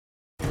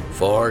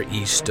Far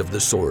east of the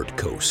Sword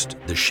Coast,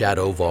 the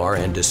Shadowvar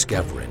and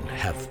Discoverin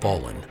have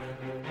fallen.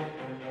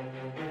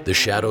 The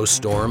Shadow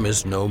Storm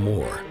is no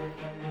more.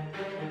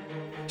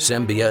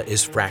 Sembia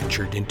is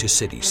fractured into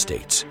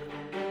city-states.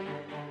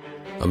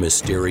 A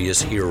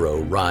mysterious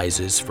hero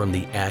rises from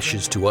the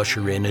ashes to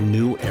usher in a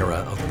new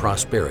era of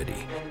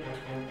prosperity.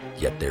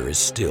 Yet there is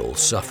still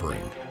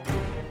suffering.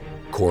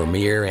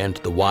 Cormyr and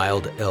the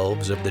wild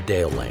elves of the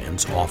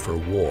Dalelands offer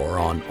war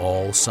on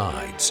all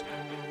sides.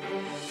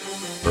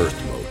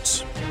 Earth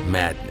motes,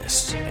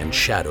 madness, and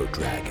shadow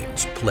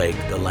dragons plague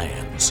the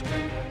lands.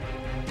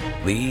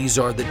 These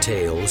are the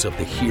tales of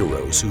the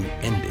heroes who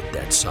ended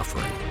that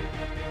suffering.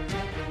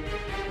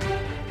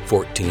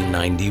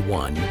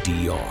 1491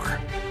 DR,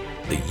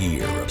 the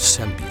year of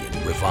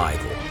Sembian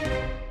revival.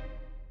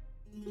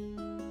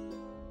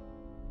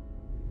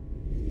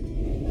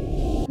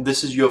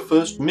 This is your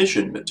first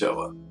mission,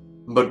 Matoa,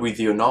 but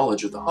with your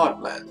knowledge of the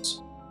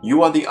Heartlands,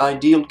 you are the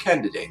ideal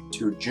candidate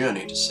to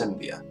journey to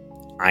Sembia.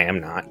 I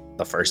am not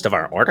the first of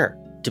our order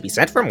to be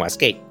sent from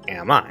Westgate,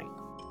 am I?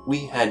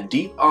 We had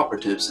deep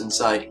operatives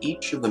inside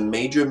each of the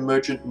major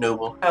merchant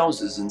noble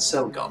houses in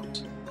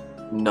Selgond.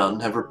 None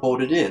have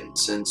reported in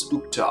since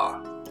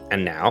Uktar.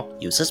 And now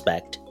you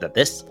suspect that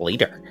this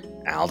leader,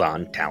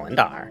 Aldon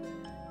Talendar,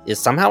 is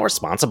somehow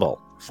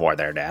responsible for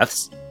their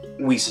deaths?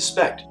 We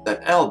suspect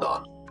that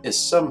Aldon is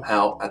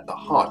somehow at the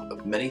heart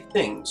of many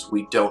things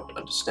we don't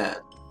understand.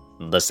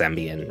 The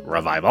Sembian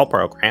Revival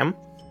Program?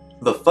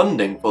 The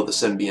funding for the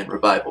Sembian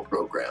Revival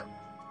Program.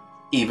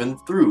 Even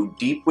through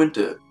deep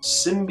winter,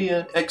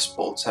 Symbian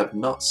exports have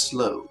not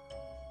slowed.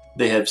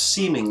 They have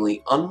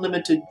seemingly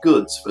unlimited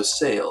goods for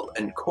sale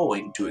and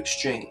coin to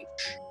exchange.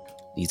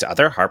 These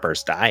other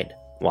Harpers died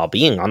while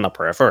being on the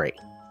periphery.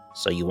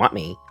 So you want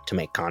me to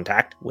make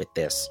contact with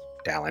this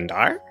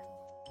Talendar?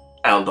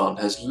 Aldon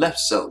has left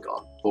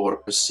Selgon for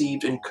a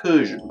perceived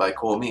incursion by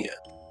Cormyr.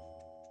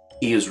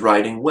 He is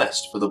riding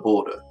west for the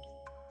border.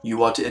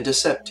 You are to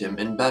intercept him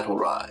in Battle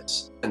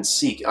Rise and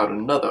seek out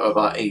another of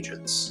our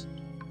agents,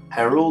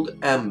 Harold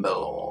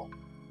Ambelor.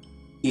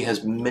 He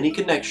has many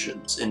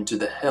connections into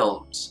the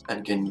Helms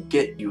and can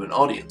get you an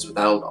audience with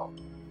Aldon.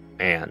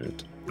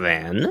 And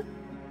then?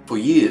 For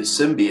years,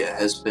 Sembia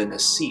has been a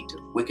seat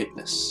of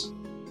wickedness.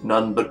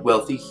 None but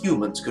wealthy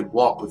humans could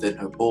walk within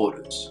her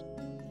borders.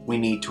 We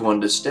need to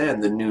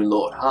understand the new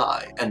Lord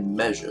High and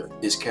measure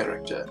his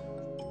character.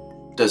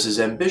 Does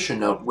his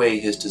ambition outweigh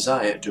his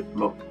desire to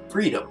promote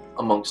freedom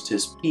amongst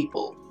his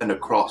people and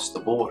across the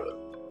border?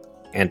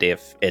 And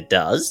if it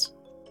does?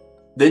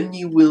 Then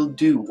you will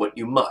do what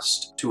you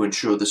must to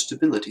ensure the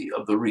stability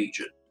of the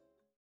region.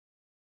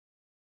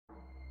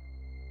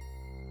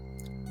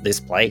 This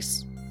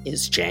place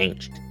is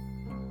changed.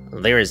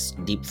 There is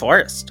deep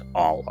forest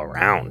all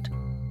around.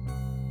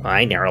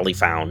 I narrowly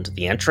found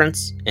the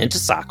entrance into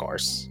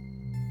Sakors,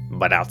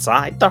 but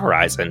outside the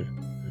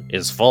horizon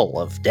is full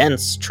of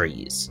dense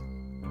trees.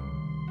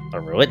 The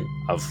ruin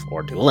of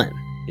Ordulin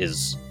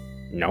is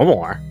no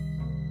more.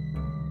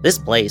 This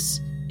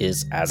place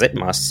is as it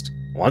must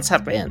once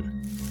have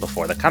been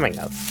before the coming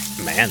of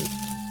man.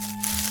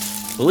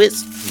 Who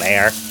is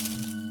there?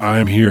 I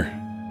am here.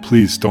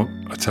 Please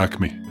don't attack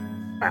me.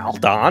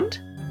 Aldon?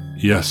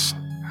 Yes.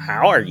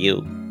 How are you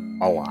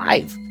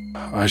alive?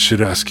 I should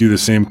ask you the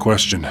same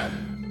question.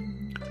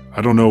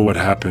 I don't know what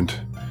happened,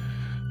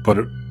 but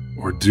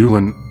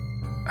Ordulin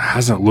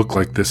hasn't looked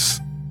like this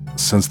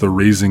since the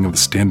raising of the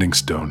Standing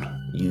Stone.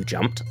 You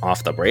jumped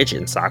off the bridge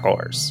in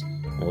Sakors.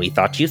 We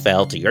thought you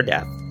fell to your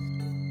death.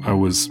 I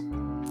was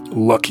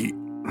lucky.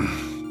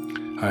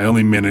 I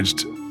only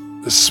managed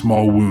a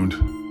small wound.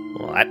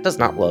 Well, that does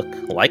not look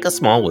like a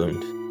small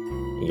wound.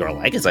 Your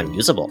leg is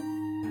unusable.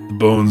 The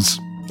bones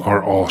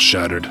are all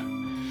shattered.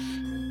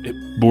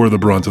 It bore the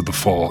brunt of the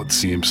fall, it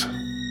seems.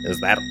 Is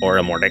that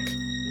Oramordic?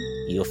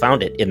 You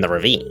found it in the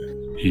ravine.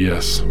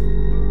 Yes.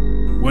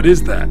 What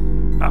is that?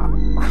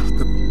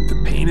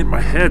 The pain in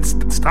my head.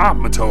 Stop,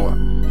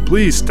 Matoa.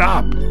 Please,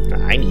 stop.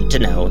 I need to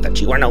know that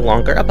you are no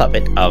longer a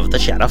puppet of the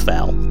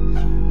Shadowfell.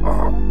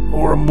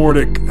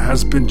 Oramordic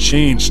has been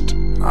changed.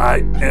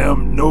 I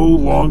am no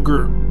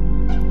longer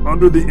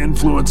under the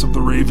influence of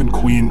the Raven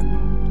Queen.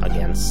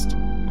 Against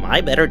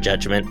my better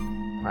judgment,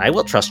 I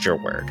will trust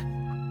your word.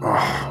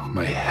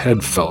 My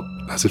head felt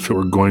as if it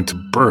were going to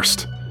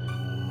burst.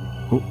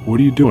 What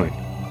are you doing?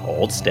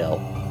 Hold still,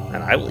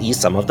 and I will ease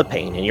some of the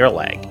pain in your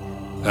leg.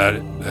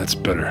 That's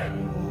better.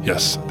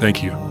 Yes,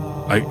 thank you.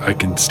 I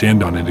can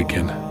stand on it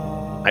again.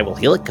 I will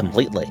heal it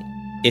completely,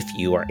 if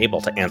you are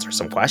able to answer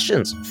some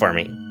questions for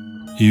me.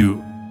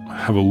 You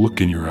have a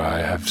look in your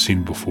eye I've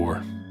seen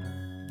before.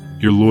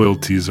 Your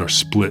loyalties are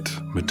split,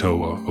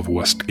 Matoa of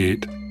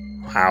Westgate.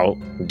 How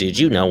did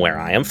you know where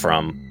I am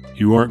from?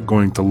 You aren't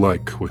going to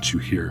like what you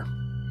hear.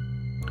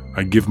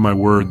 I give my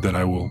word that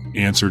I will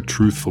answer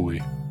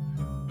truthfully,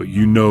 but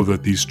you know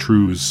that these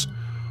truths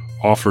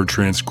offer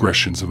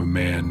transgressions of a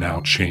man now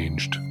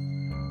changed.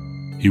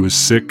 He was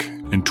sick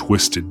and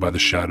twisted by the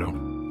shadow.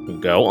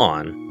 Go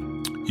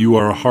on. You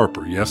are a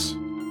Harper, yes?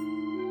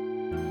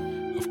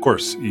 Of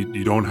course,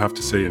 you don't have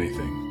to say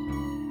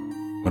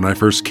anything. When I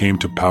first came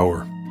to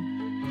power,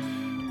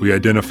 we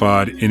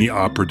identified any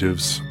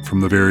operatives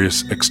from the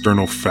various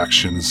external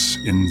factions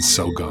in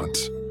Selgant,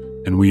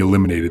 and we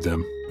eliminated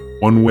them,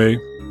 one way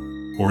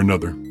or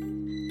another.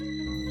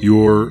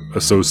 Your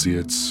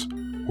associates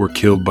were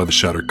killed by the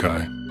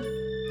Shatterkai.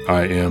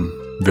 I am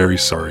very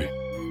sorry.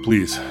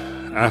 Please,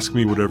 ask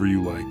me whatever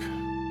you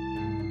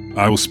like.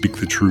 I will speak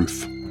the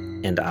truth.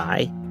 And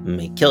I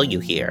may kill you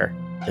here,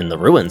 in the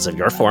ruins of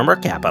your former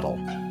capital.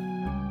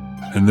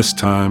 And this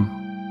time,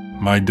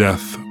 my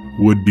death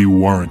would be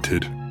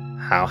warranted.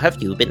 How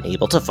have you been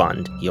able to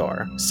fund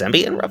your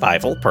Symbian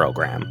Revival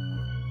program?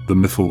 The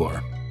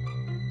Mythalar.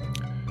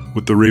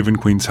 With the Raven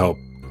Queen's help,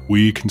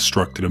 we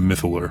constructed a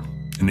Mythalar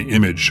in the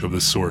image of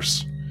the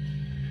source.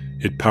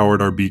 It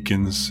powered our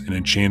beacons and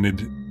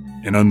enchanted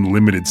an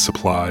unlimited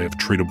supply of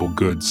tradable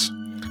goods.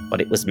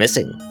 But it was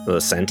missing the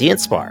sentient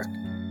spark.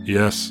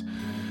 Yes,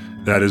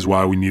 that is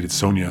why we needed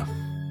Sonia.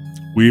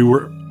 We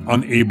were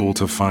unable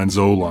to find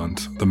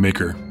Zoland, the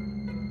Maker,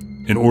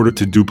 in order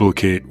to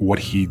duplicate what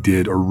he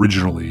did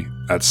originally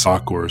at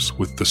Sakors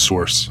with the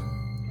Source.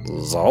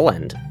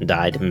 Zoland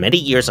died many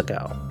years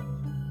ago.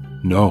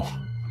 No.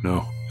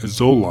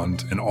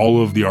 Zoland and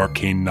all of the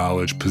arcane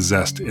knowledge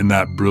possessed in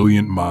that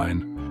brilliant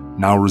mind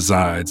now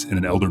resides in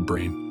an Elder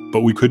Brain,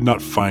 but we could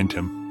not find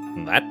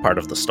him. That part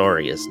of the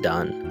story is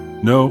done.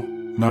 No,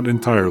 not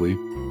entirely.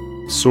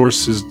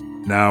 Source is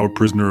now a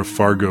prisoner of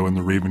Fargo and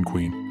the Raven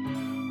Queen.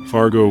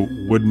 Fargo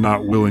would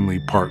not willingly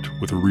part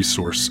with a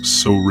resource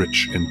so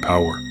rich in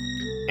power.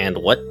 And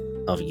what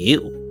of you?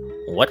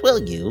 What will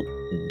you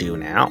do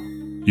now?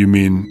 You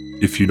mean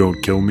if you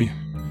don't kill me?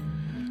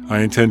 I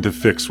intend to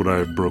fix what I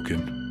have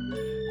broken.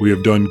 We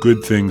have done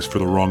good things for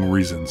the wrong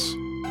reasons.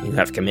 You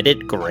have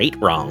committed great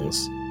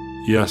wrongs.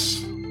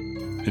 Yes,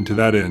 and to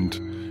that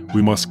end,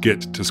 we must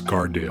get to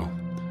Scardale.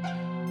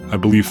 I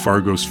believe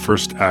Fargo's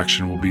first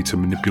action will be to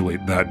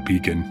manipulate that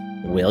beacon.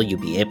 Will you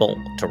be able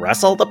to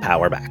wrestle the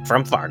power back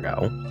from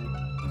Fargo?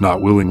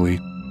 Not willingly.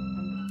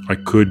 I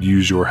could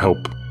use your help.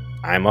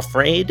 I'm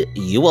afraid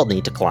you will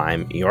need to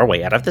climb your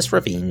way out of this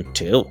ravine,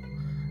 too.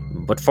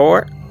 But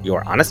for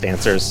your honest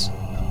answers,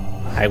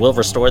 I will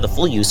restore the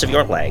full use of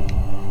your leg.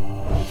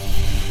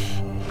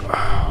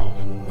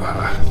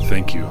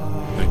 Thank you.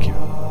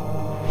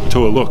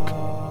 Toa, look.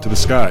 To the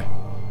sky.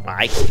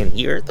 I can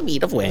hear the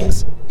beat of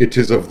wings. It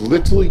is of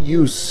little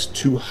use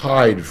to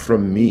hide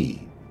from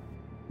me.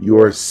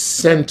 Your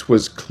scent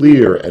was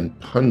clear and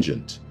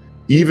pungent,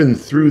 even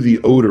through the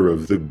odor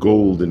of the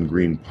gold and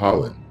green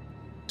pollen.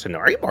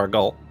 Tenori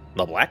Morgul,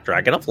 the Black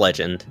Dragon of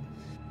Legend.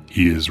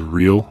 He is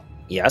real?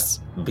 Yes,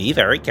 be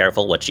very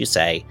careful what you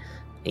say.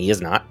 He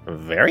is not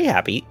very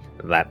happy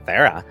that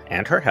Thera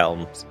and her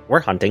helms were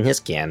hunting his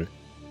kin.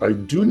 I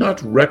do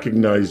not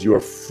recognize your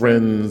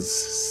friend's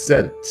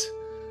scent,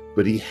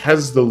 but he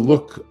has the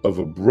look of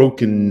a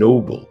broken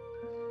noble.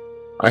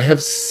 I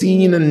have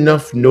seen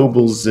enough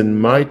nobles in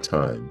my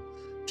time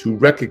to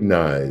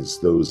recognize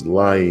those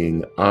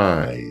lying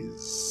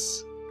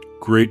eyes.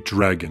 Great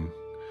dragon.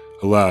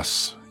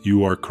 Alas,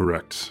 you are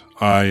correct.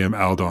 I am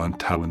Aldon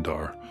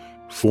Talendar,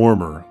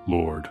 former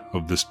lord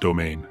of this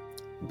domain.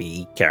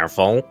 Be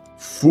careful.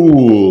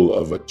 Fool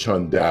of a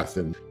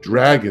Chondathan,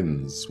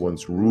 dragons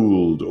once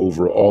ruled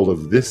over all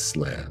of this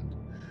land.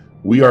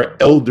 We are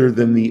elder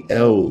than the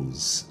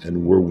elves,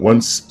 and were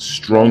once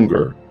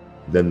stronger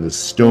than the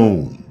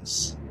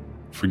stones.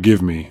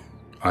 Forgive me,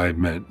 I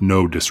meant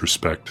no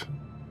disrespect.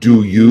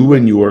 Do you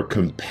and your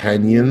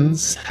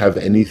companions have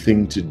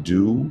anything to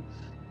do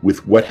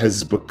with what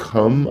has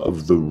become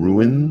of the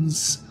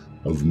ruins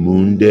of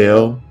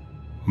Moondale?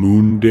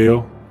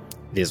 Moondale?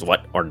 It is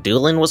what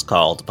Ordulin was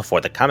called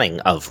before the coming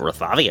of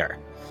Ruthavier.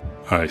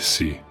 I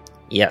see.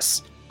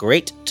 Yes,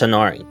 Great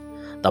Tenori.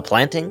 The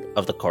planting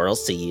of the coral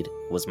seed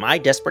was my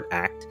desperate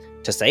act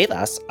to save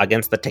us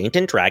against the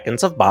tainted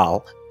dragons of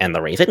Baal and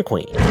the Raven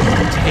Queen.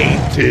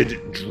 Tainted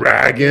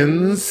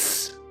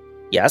dragons?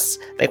 Yes,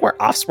 they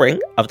were offspring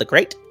of the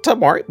great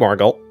Tenori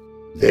Morgul.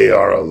 They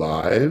are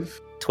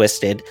alive?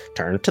 Twisted,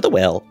 turned to the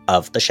will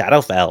of the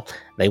Shadowfell.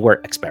 They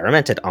were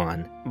experimented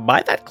on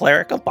by that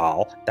cleric of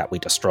Baal that we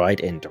destroyed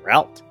in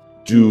Durelt.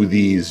 Do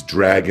these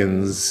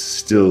dragons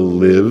still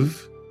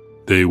live?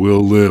 They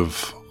will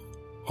live,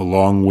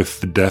 along with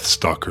the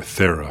Deathstalker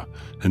Thera,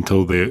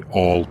 until they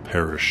all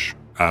perish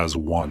as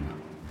one.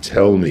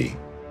 Tell me,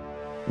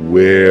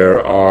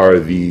 where are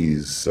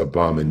these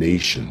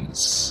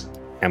abominations?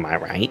 Am I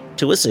right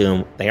to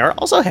assume they are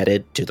also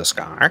headed to the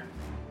Scar?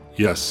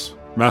 Yes,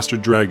 Master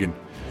Dragon.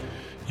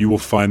 You will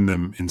find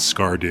them in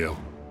Scardale.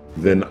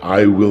 Then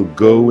I will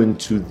go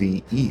into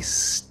the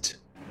east.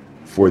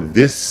 For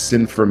this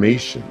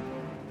information,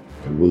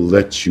 I will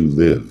let you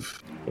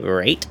live.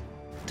 Great.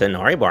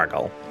 Tenori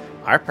Morgul,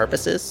 our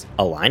purposes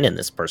align in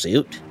this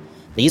pursuit.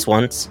 These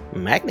once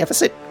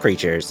magnificent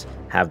creatures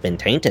have been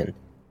tainted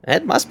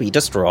and must be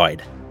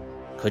destroyed.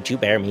 Could you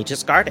bear me to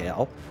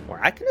Scardale,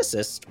 where I can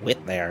assist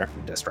with their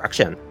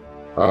destruction?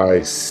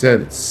 I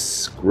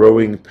sense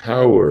growing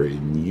power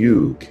in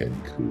you,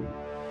 Kenku.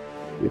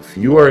 If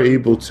you are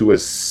able to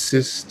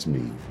assist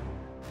me,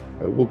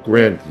 I will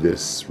grant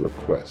this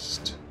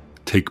request.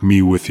 Take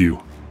me with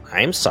you.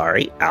 I'm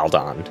sorry,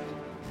 Aldond.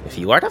 If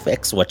you are to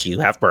fix what you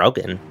have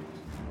broken,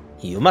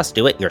 you must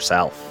do it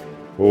yourself.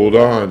 Hold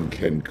on,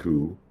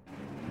 Kenku.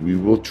 We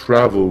will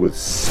travel with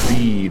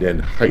speed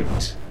and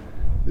height.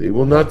 They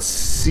will not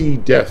see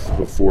death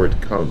before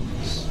it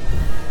comes.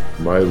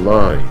 My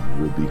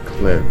line will be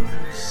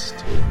cleansed.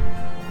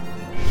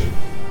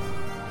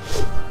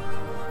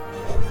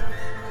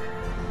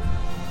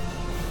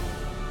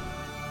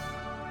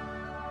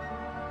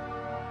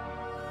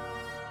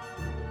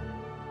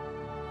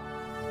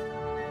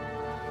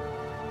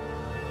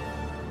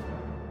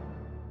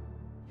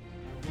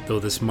 Though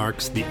this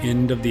marks the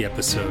end of the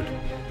episode,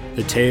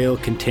 the tale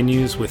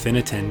continues within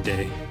a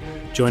 10-day.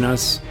 Join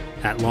us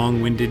at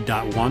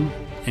longwinded.one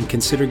and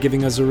consider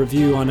giving us a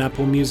review on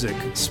Apple Music,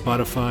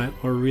 Spotify,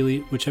 or really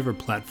whichever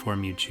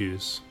platform you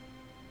choose.